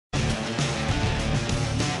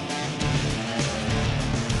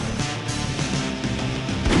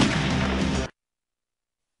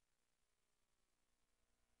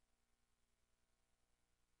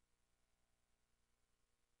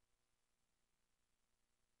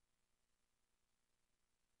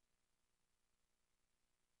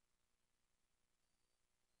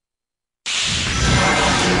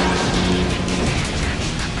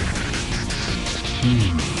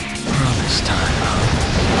Promise time, huh?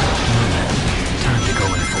 Well then, time to go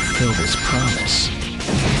and fulfill this promise.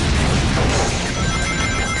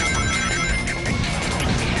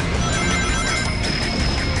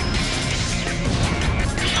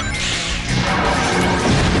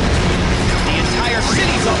 The entire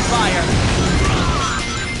city's on fire!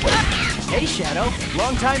 Hey, Shadow.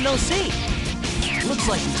 Long time no see. Looks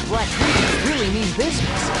like these black creatures really mean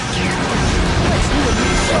business. Let's do a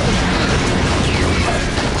new show.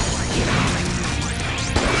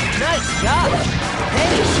 Nice job!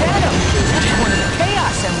 Hey, Shadow! That's one of the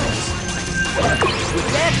Chaos Emeralds! With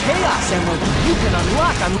that Chaos Emerald, you can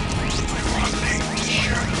unlock a...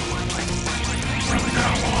 From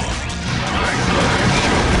now on,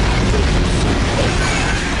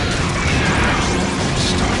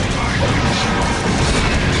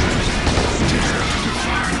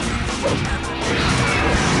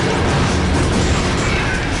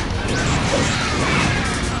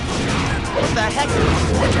 What the heck?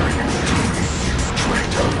 what are you doing,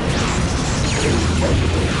 traitor?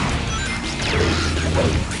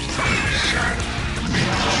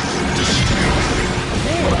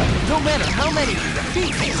 Man, no matter how many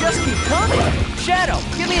defeats, they just keep coming. Shadow,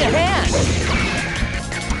 give me a hand.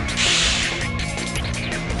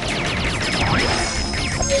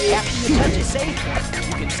 After you touch a save point,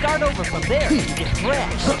 you can start over from there if you get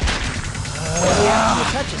crashed. After you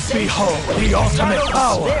touch a save Behold point, the you can start ultimate over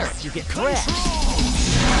power. from there if you get crashed.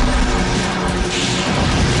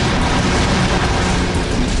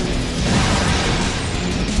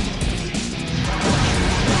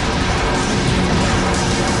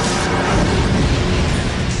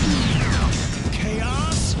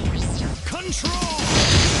 Chaos control.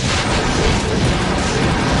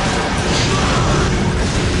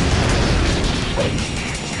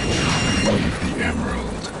 Leave the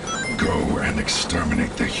emerald. Go and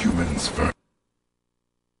exterminate the humans first.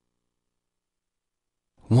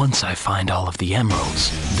 Once I find all of the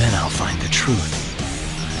emeralds, then I'll find the truth.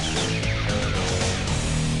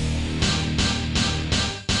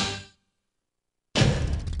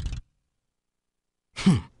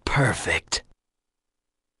 Perfect.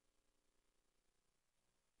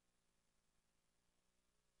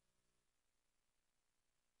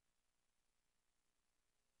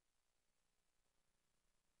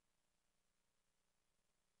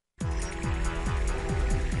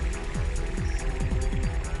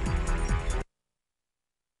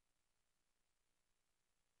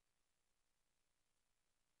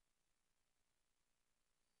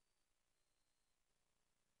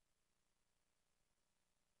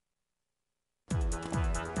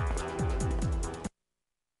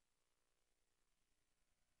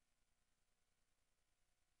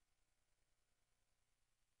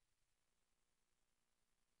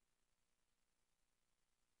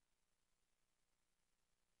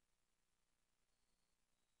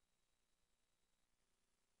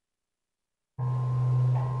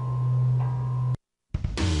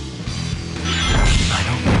 I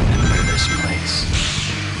don't remember this place.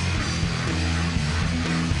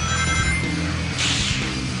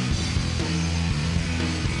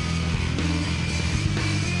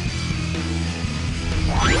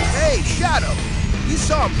 Hey, Shadow! You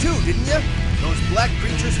saw them too, didn't you? Those black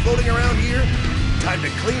creatures floating around here? Time to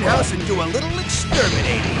clean house and do a little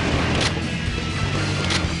exterminating.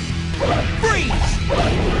 Freeze!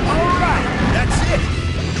 Alright, that's it!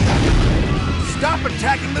 Stop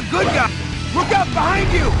attacking the good guy! Look out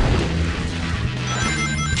behind you!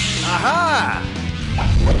 Aha!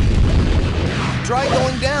 Try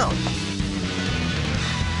going down.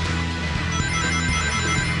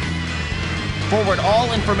 Forward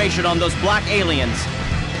all information on those black aliens.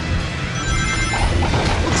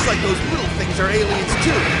 Looks like those little things are aliens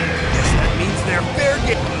too. Guess that means they're fair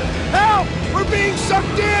game. Help! We're being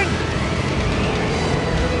sucked in!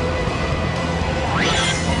 Are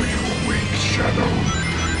you awake, Shadow?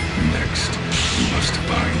 Next, we must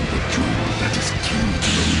find the jewel that is key to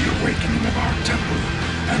the reawakening of our temple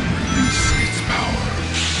and release its power.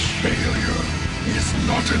 Failure is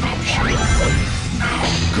not an option. Now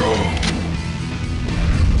go!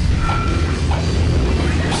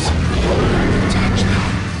 Touch them.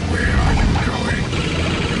 Where are you going?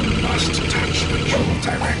 You must touch the jewel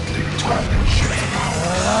directly to unleash its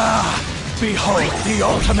power. Behold the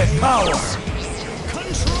ultimate power!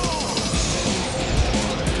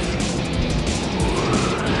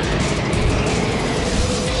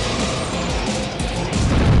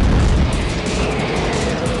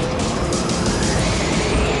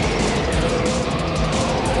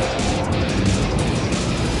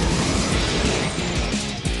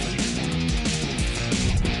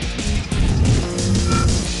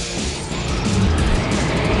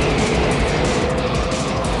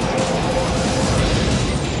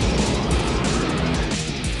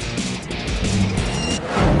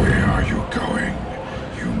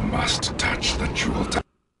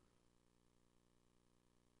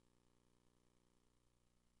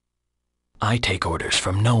 I take orders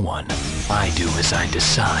from no one. I do as I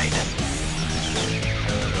decide.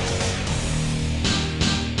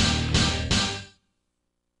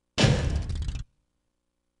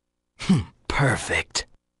 Perfect.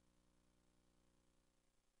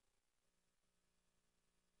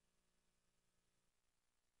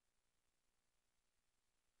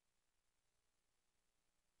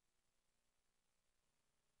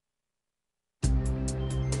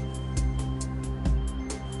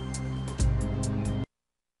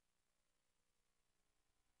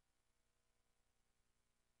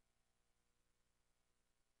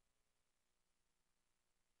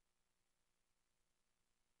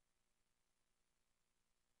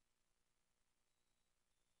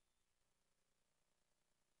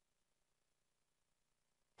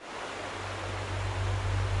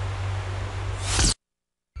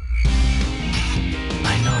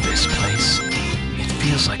 This place. It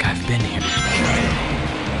feels like I've been here.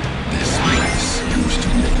 This place used to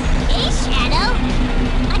be. Hey, Shadow.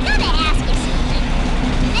 I gotta ask you something.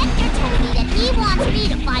 Vector told me that he wants me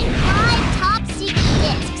to find 5 top secret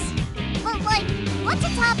discs. But, like, what's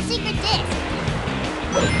a top secret disc?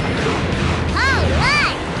 All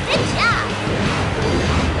right. Good job.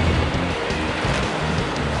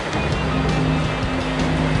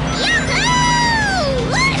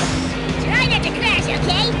 Yahoo! Whoosh! Try not to crash,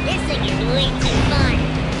 okay? This thing is way too fun.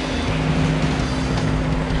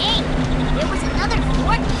 Hey, there was another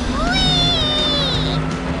fort. Whee!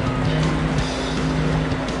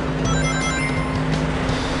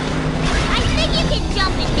 I think you can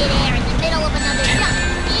jump in midair in the middle of another jump,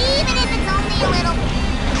 even if it's only a little.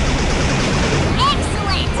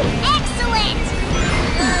 Excellent! Excellent!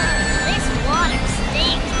 Ugh, this water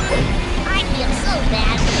stinks. I feel so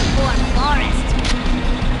bad for the poor forest.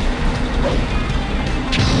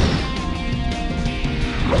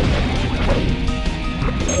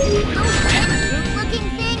 Those red fruit-looking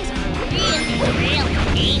things are really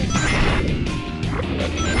painful.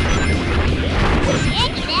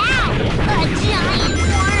 Check it out! A giant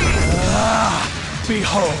worm!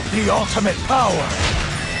 Behold the ultimate power!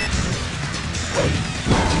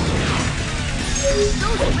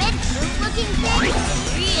 Those red fruit-looking things are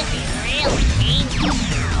really painful.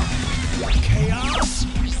 Chaos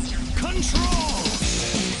control.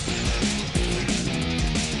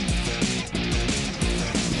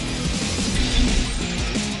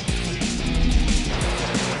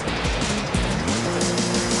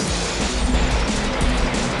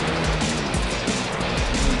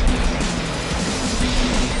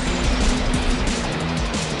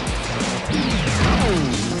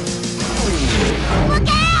 Look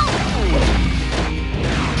out!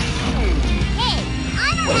 Hey, I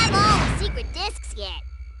don't have all the secret discs yet.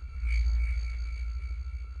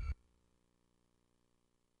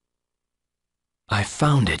 I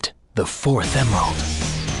found it. The 4th emerald.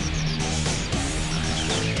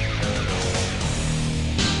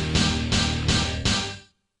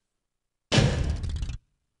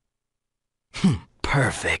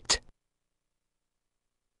 Perfect.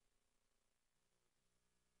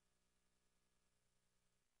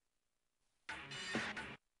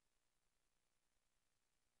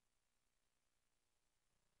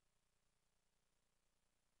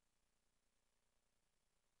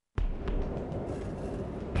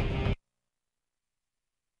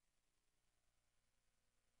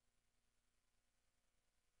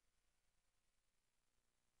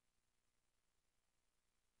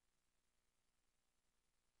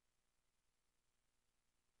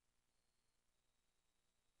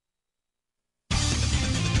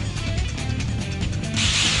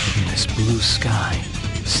 This blue sky,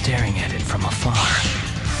 staring at it from afar.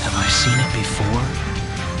 Have I seen it before?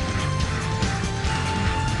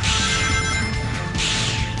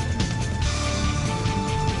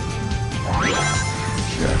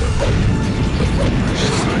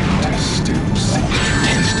 Scientists still seek to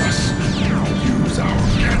test us. Use our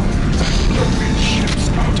cannons and blow his ships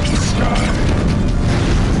out of the sky.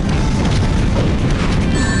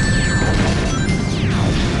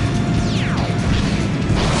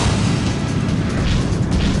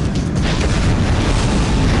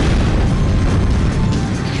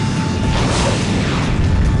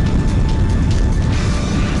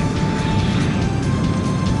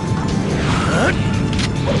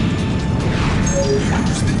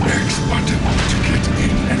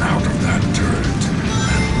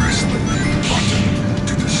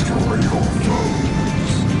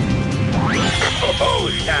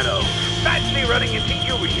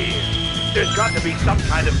 There's got to be some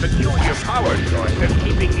kind of peculiar power source that's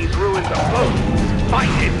keeping these ruins afloat. Find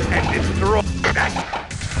it and destroy that.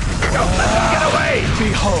 Don't let them get away!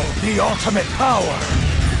 Behold the ultimate power!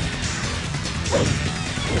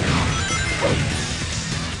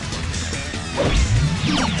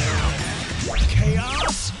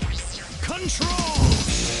 Control!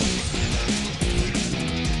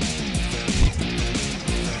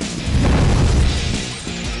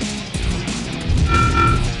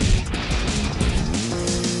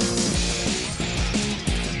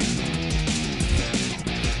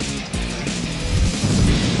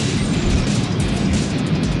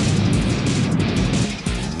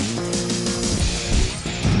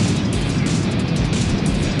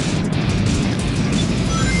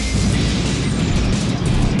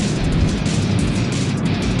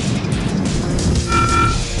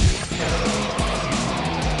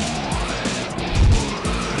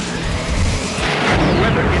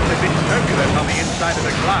 Weather gets a bit turbulent on the inside of the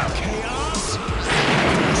cloud. Chaos!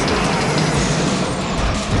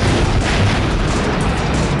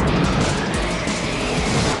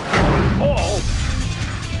 Fall?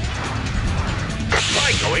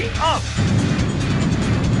 Try going up.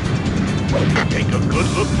 Take a good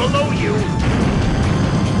look below you.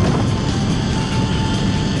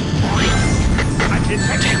 I'm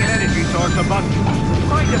detecting an energy source above you.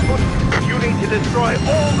 Find a foot. You need to destroy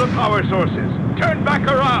all the power sources. Turn back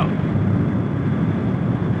around.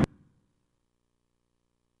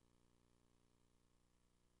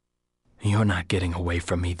 You're not getting away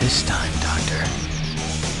from me this time, Doctor.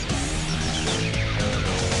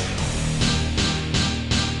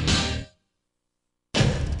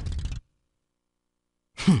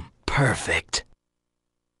 Perfect.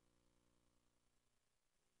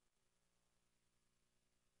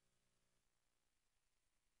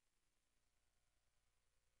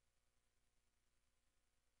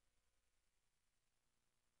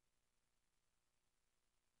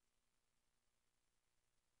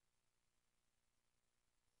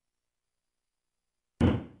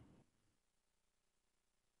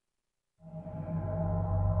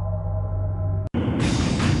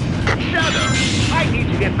 Shadow, I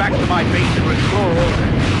need to get back to my base and restore order.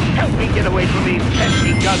 Help me get away from these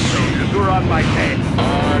pesky gun soldiers who are on my tail.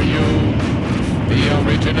 Are you the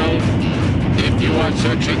original? If you are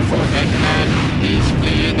searching for Eggman, he's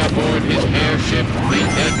fleeing aboard his airship, the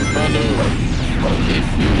Egg Balloon. If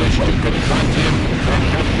you wish to confront him, then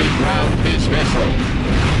help me ground his vessel.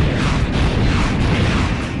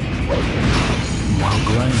 While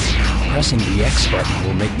grinding, pressing the X button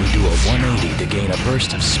will make me do a 180 to gain a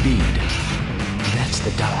burst of speed. That's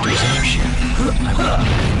the Doctor's airship. I wonder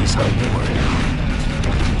if he's on board.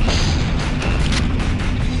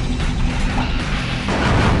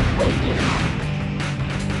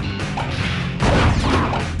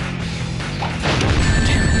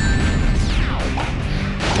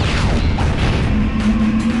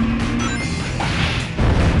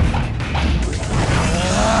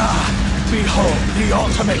 Behold the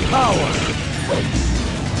ultimate power!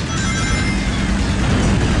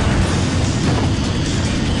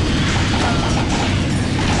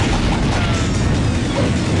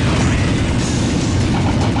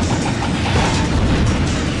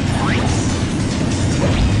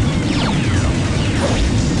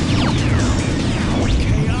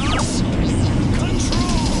 Chaos!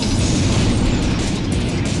 Control!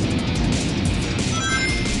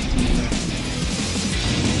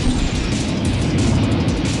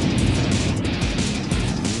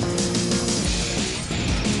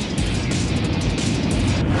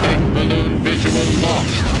 Egg Balloon visual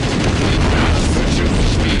lost. Increase pursuit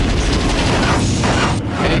speed.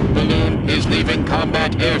 Egg Balloon is leaving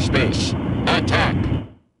combat airspace. Attack!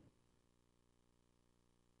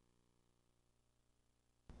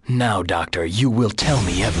 Now, Doctor, you will tell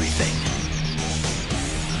me everything.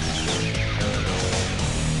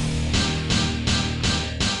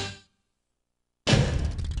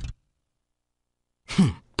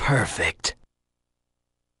 Perfect.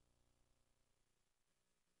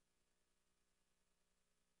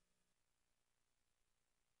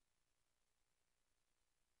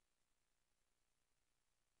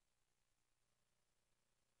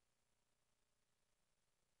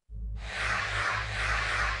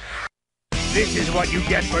 This is what you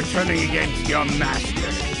get for turning against your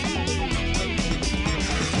master.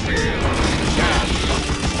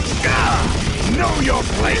 Know your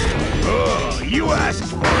place. Oh, you asked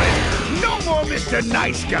for it. No more Mr.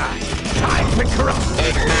 Nice Guy. Time to corrupt.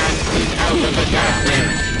 Eggman is out of attack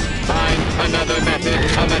range. Find another method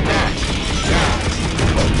of attack.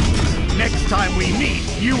 Next time we meet,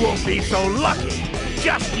 you won't be so lucky.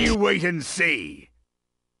 Just you wait and see.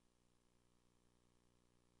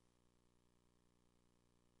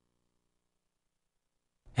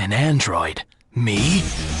 An android? Me?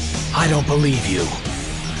 I don't believe you.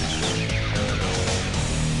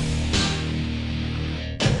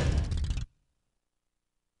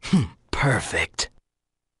 Perfect.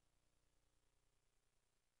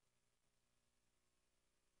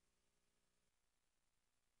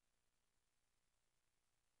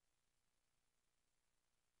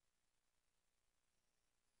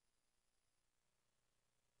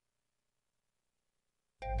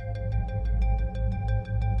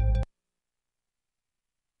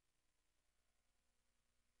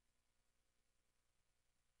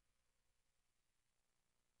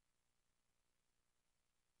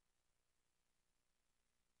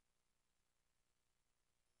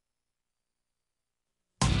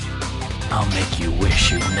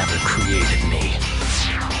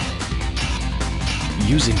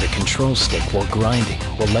 Using the control stick while grinding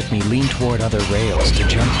will let me lean toward other rails to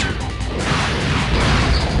jump to.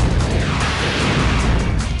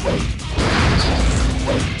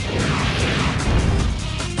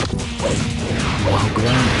 While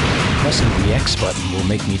grinding, pressing the X button will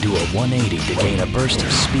make me do a 180 to gain a burst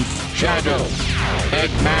of speed. Shadow,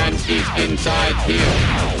 Eggman is inside here.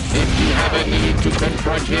 If you have a need to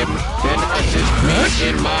confront him, then assist me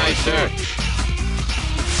in my search.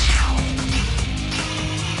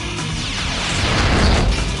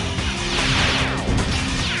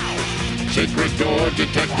 Secret door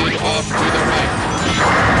detected off to the right.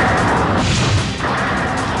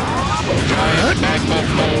 Giant magma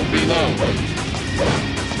flow below.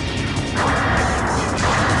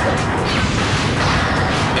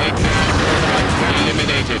 Eggman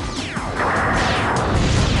eliminated.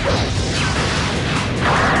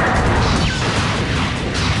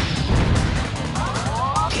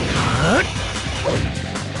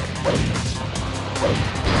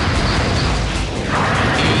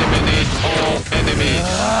 Eliminate all enemies.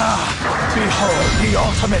 Behold the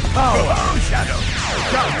ultimate power! Oh, Shadow!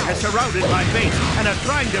 Dark has surrounded my base and are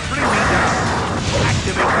trying to bring me down.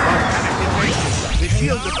 Activate the volcanic invasion to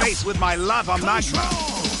shield the base with my lava magma.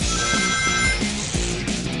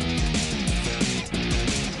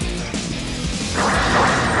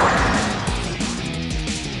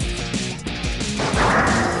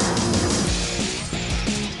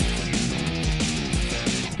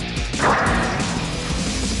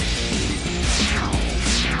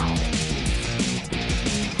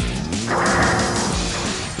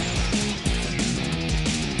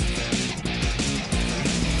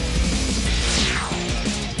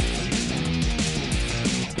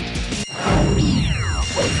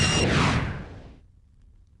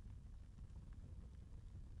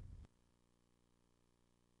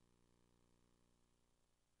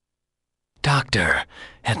 Doctor,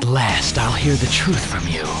 at last I'll hear the truth from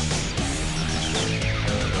you.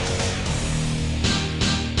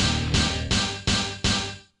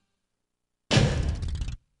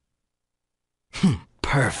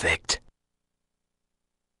 Perfect.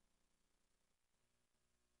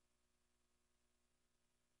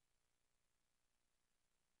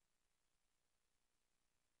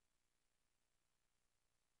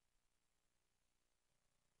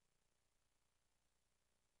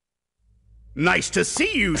 Nice to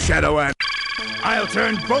see you, Shadow and... I'll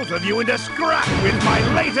turn both of you into scrap with my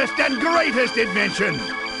latest and greatest invention!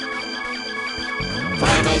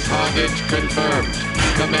 Final target confirmed.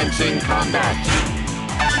 Commencing combat.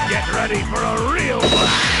 Get ready for a real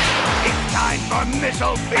blast! It's time for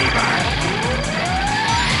missile fever!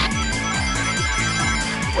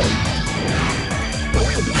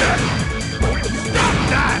 Stop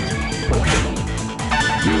that!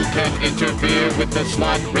 You can interfere with the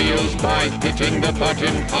slot reels by hitting the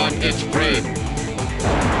button on its frame.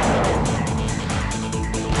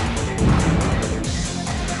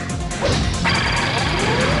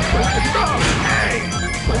 Hey!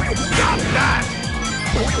 Stop that!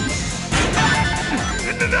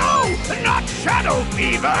 No! Not Shadow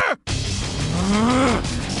Fever!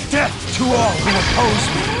 Death to all who oppose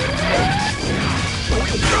me!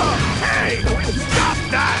 Hey! Stop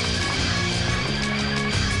that!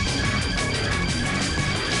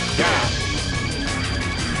 Yeah.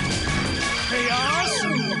 Chaos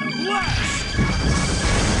Blast!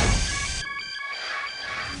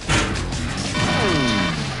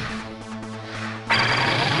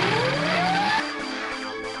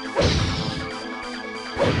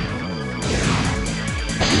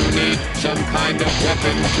 You need some kind of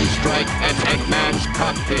weapon to strike at Eggman's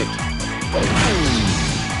cockpit.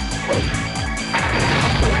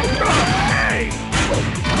 Hey!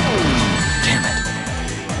 Damn it.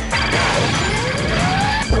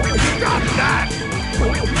 Stop that!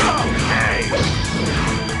 Hey!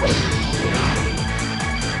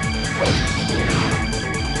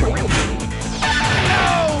 No!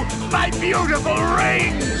 My beautiful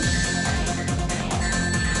rings!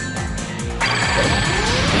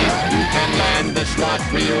 If you can land the slot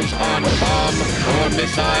reels on bomb or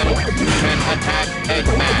missile, you can attack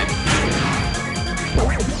Eggman.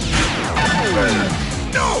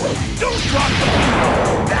 No! Don't drop the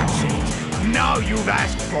wheel! That's it! Now you've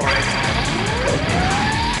asked for it!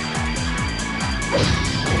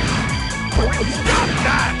 Stop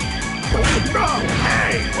that!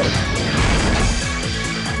 Hey!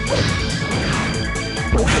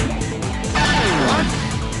 What?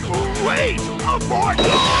 Wait! Abort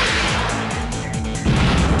launch!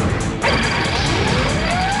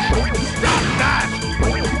 Stop that!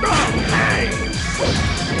 Hey!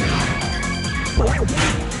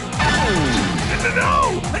 No!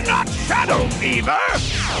 Not Shadow! shadow fever!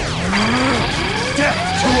 Death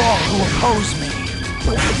to all who oppose me.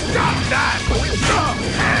 Stop that!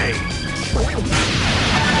 Hey!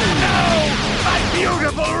 No! My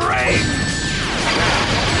beautiful ring!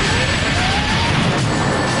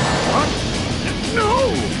 What? No!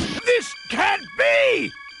 This can't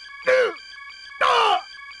be!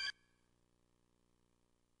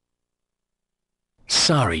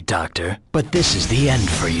 Sorry, Doctor, but this is the end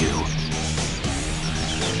for you.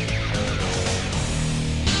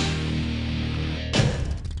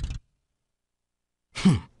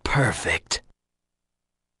 Perfect.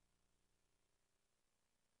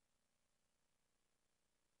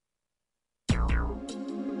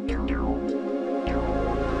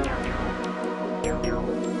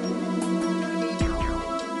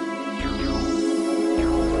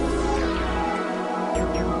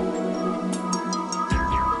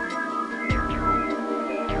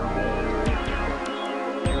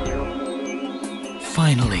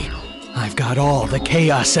 Finally, I've got all the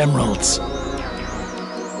Chaos Emeralds.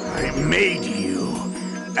 I made you,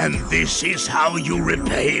 and this is how you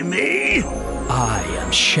repay me? I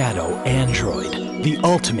am Shadow Android, the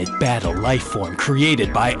ultimate battle life form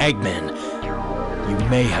created by Eggman. You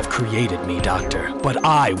may have created me, Doctor, but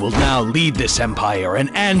I will now lead this empire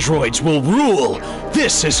and androids will rule!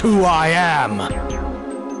 This is who I am!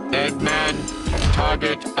 Eggman,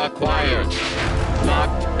 target acquired.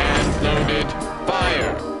 Locked and loaded.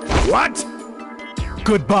 Fire. What?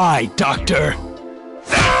 Goodbye, Doctor.